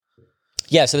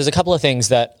Yeah, so there's a couple of things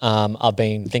that I've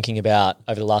been thinking about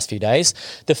over the last few days.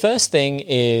 The first thing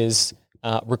is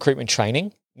recruitment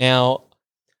training. Now,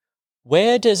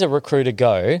 where does a recruiter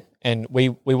go? And we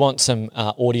want some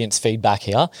audience feedback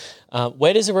here.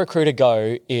 Where does a recruiter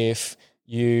go if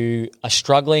you are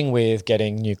struggling with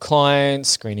getting new clients,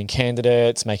 screening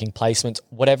candidates, making placements,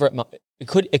 whatever it might? It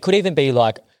could even be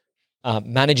like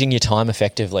managing your time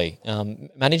effectively.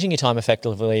 Managing your time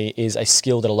effectively is a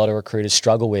skill that a lot of recruiters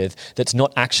struggle with. That's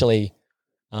not actually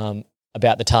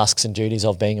about the tasks and duties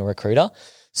of being a recruiter.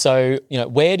 So,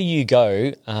 where do you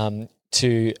go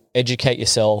to educate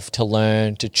yourself, to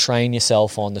learn, to train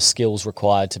yourself on the skills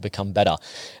required to become better?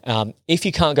 If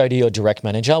you can't go to your direct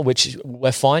manager, which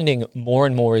we're finding more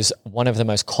and more is one of the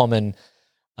most common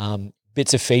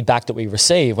bits of feedback that we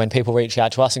receive when people reach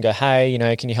out to us and go, hey,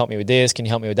 can you help me with this? Can you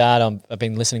help me with that? I've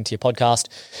been listening to your podcast.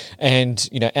 And,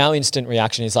 our instant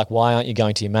reaction is like, why aren't you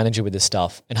going to your manager with this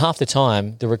stuff? And half the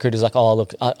time the recruiter's like, oh,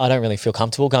 look, I don't really feel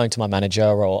comfortable going to my manager,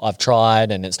 or I've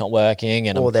tried and it's not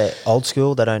working. Or they're old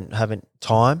school. They don't have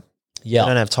time. Yeah. They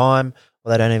don't have time,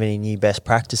 or they don't have any new best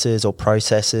practices or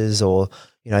processes, or,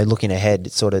 looking ahead.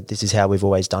 It's sort of, this is how we've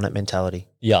always done it mentality.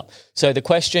 Yeah. So the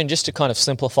question, just to kind of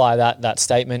simplify that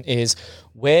statement, is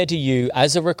where do you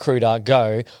as a recruiter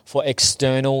go for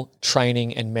external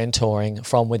training and mentoring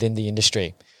from within the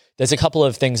industry? There's a couple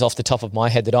of things off the top of my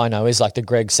head that I know is like the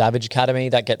Greg Savage Academy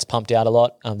that gets pumped out a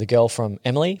lot. The girl from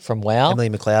Emily from WOW.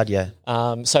 Emily McLeod, yeah.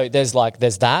 So there's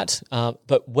that.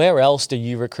 But where else do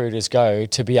you recruiters go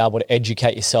to be able to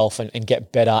educate yourself and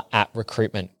get better at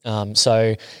recruitment?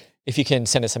 So if you can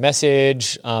send us a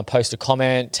message, post a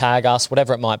comment, tag us,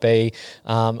 whatever it might be,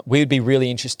 we would be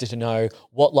really interested to know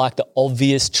what like the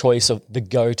obvious choice of the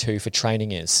go-to for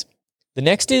training is. The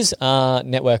next is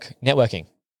networking.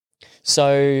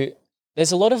 So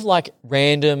there's a lot of like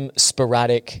random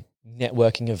sporadic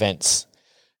networking events.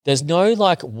 There's no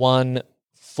like one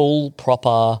full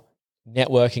proper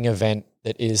networking event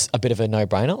that is a bit of a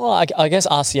no-brainer. Well, I guess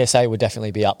RCSA would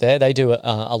definitely be up there. They do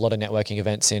a lot of networking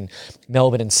events in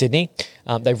Melbourne and Sydney.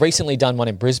 They've recently done one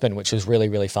in Brisbane, which was really,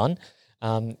 really fun.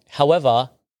 However,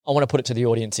 I want to put it to the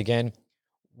audience again.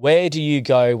 Where do you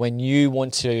go when you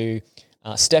want to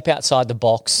step outside the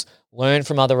box, learn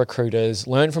from other recruiters,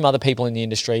 learn from other people in the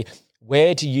industry?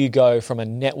 Where do you go from a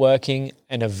networking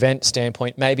and event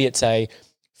standpoint? Maybe it's a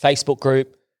Facebook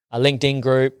group, a LinkedIn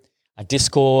group, a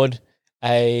Discord,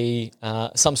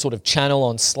 some sort of channel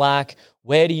on Slack.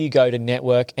 Where do you go to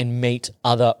network and meet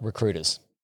other recruiters?